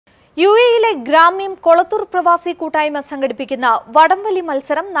യുഎഇയിലെ ഗ്രാമ്യം കൊളത്തൂർ പ്രവാസി കൂട്ടായ്മ സംഘടിപ്പിക്കുന്ന വടംവലി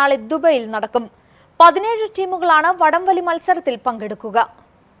മത്സരം നാളെ ദുബൈയിൽ നടക്കും. 17 ടീമുകളാണ് വടംവലി മത്സരത്തിൽ പങ്കെടുക്കുക.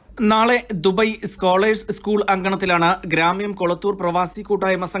 നാളെ ദുബൈ സ്കോളേഴ്സ് സ്കൂൾ അങ്കണത്തിലാണ് ഗ്രാമ്യം കൊളത്തൂർ പ്രവാസി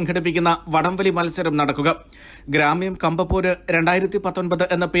കൂട്ടായ്മ സംഘടിപ്പിക്കുന്ന വടംവലി മത്സരം നടക്കുക. ഗ്രാമ്യം കമ്പപ്പോര്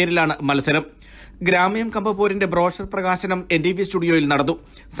 2019 എന്ന പേരിലാണ് മത്സരം. ഗ്രാമ്യം കമ്പപ്പോരിന്റെ ബ്രോഷർ പ്രകാശനം NTV സ്റ്റുഡിയോയിൽ നടന്നു.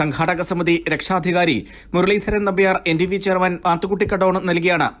 സംഘാടക സമിതി രക്ഷാധികാരി മുരളീധരൻ നമ്പ്യാർ NTV ചെയർമാൻ ആത്തുകുട്ടി കടോൺ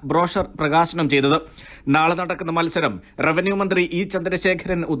നൽകിയാണ് ബ്രോഷർ പ്രകാശനം ചെയ്തത്. നാളെ നടക്കുന്ന മത്സരം റവന്യൂ മന്ത്രി E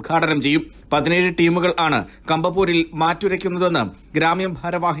ചന്ദ്രശേഖരൻ ഉദ്ഘാടനം ചെയ്യും. 17 ടീമുകൾ ആണ് കമ്പപ്പൂരിൽ മാറ്റുരയ്ക്കുന്നതെന്ന് ഗ്രാമ്യം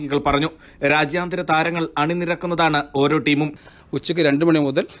ഭാരവാഹികൾ പറഞ്ഞു. രാജ്യാന്തര താരങ്ങൾ അണിനിരക്കുന്നതാണ് ഓരോ ടീമും. ഉച്ചയ്ക്ക് 2 മണി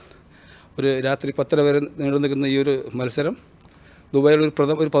മുതൽ ഒരു രാത്രി 10 വരെ നീണ്ടു നിൽക്കുന്ന ഈ ഒരു മത്സരം ദുബായിൽ ഒരു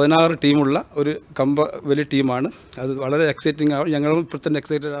 16 ടീമുള്ള ഒരു കമ്പവലി ടീമാണ്. അത് വളരെ എക്സൈറ്റിംഗ് ആണ്. ഞങ്ങളും ഇപ്പോൾ തന്നെ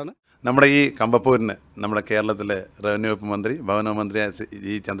എക്സൈറ്റഡ് ആണ്. നമ്മുടെ ഈ കമ്പപ്പൂരിന് നമ്മുടെ കേരളത്തിലെ റവന്യൂ വകുപ്പ് മന്ത്രി ഭവന മന്ത്രി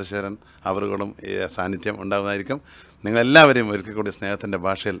E ചന്ദ്രശേഖരൻ അവരുകളും സാന്നിധ്യം ഉണ്ടാകുന്നതായിരിക്കും. നിങ്ങളെല്ലാവരെയും ഒരിക്കൽ കൂടി സ്നേഹത്തിൻ്റെ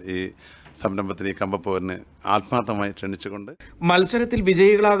ഭാഷയിൽ ഈ സംരംഭത്തിന് ഈ കമ്പപ്പൂരിന് ആത്മാർത്ഥമായി ക്ഷണിച്ചുകൊണ്ട് മത്സരത്തിൽ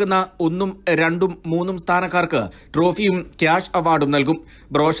വിജയികളാകുന്ന 1, 2, 3 സ്ഥാനക്കാർക്ക് ട്രോഫിയും ക്യാഷ് അവാർഡും നൽകും.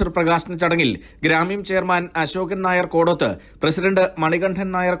 ബ്രോഷർ പ്രകാശന ചടങ്ങിൽ ഗ്രാമ്യം chairman Ashokan Nair Kodoth, president Manikandan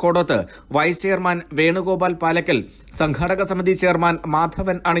Nair Kodoth, vice chairman Venugopal Palakkal, സംഘാടക സമിതി chairman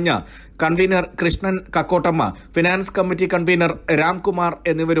Madhavan അണിഞ്ഞ, convener Krishnan കക്കോട്ടമ്മ, finance committee convener Ramkumar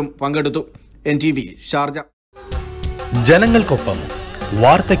എന്നിവരും പങ്കെടുത്തു. NTV Sharjah. ജനങ്ങൾക്കൊപ്പം,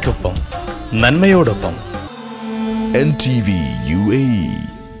 വാർത്തയ്ക്കൊപ്പം, നന്മയോടൊപ്പം. NTV UAE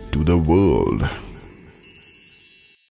to the world.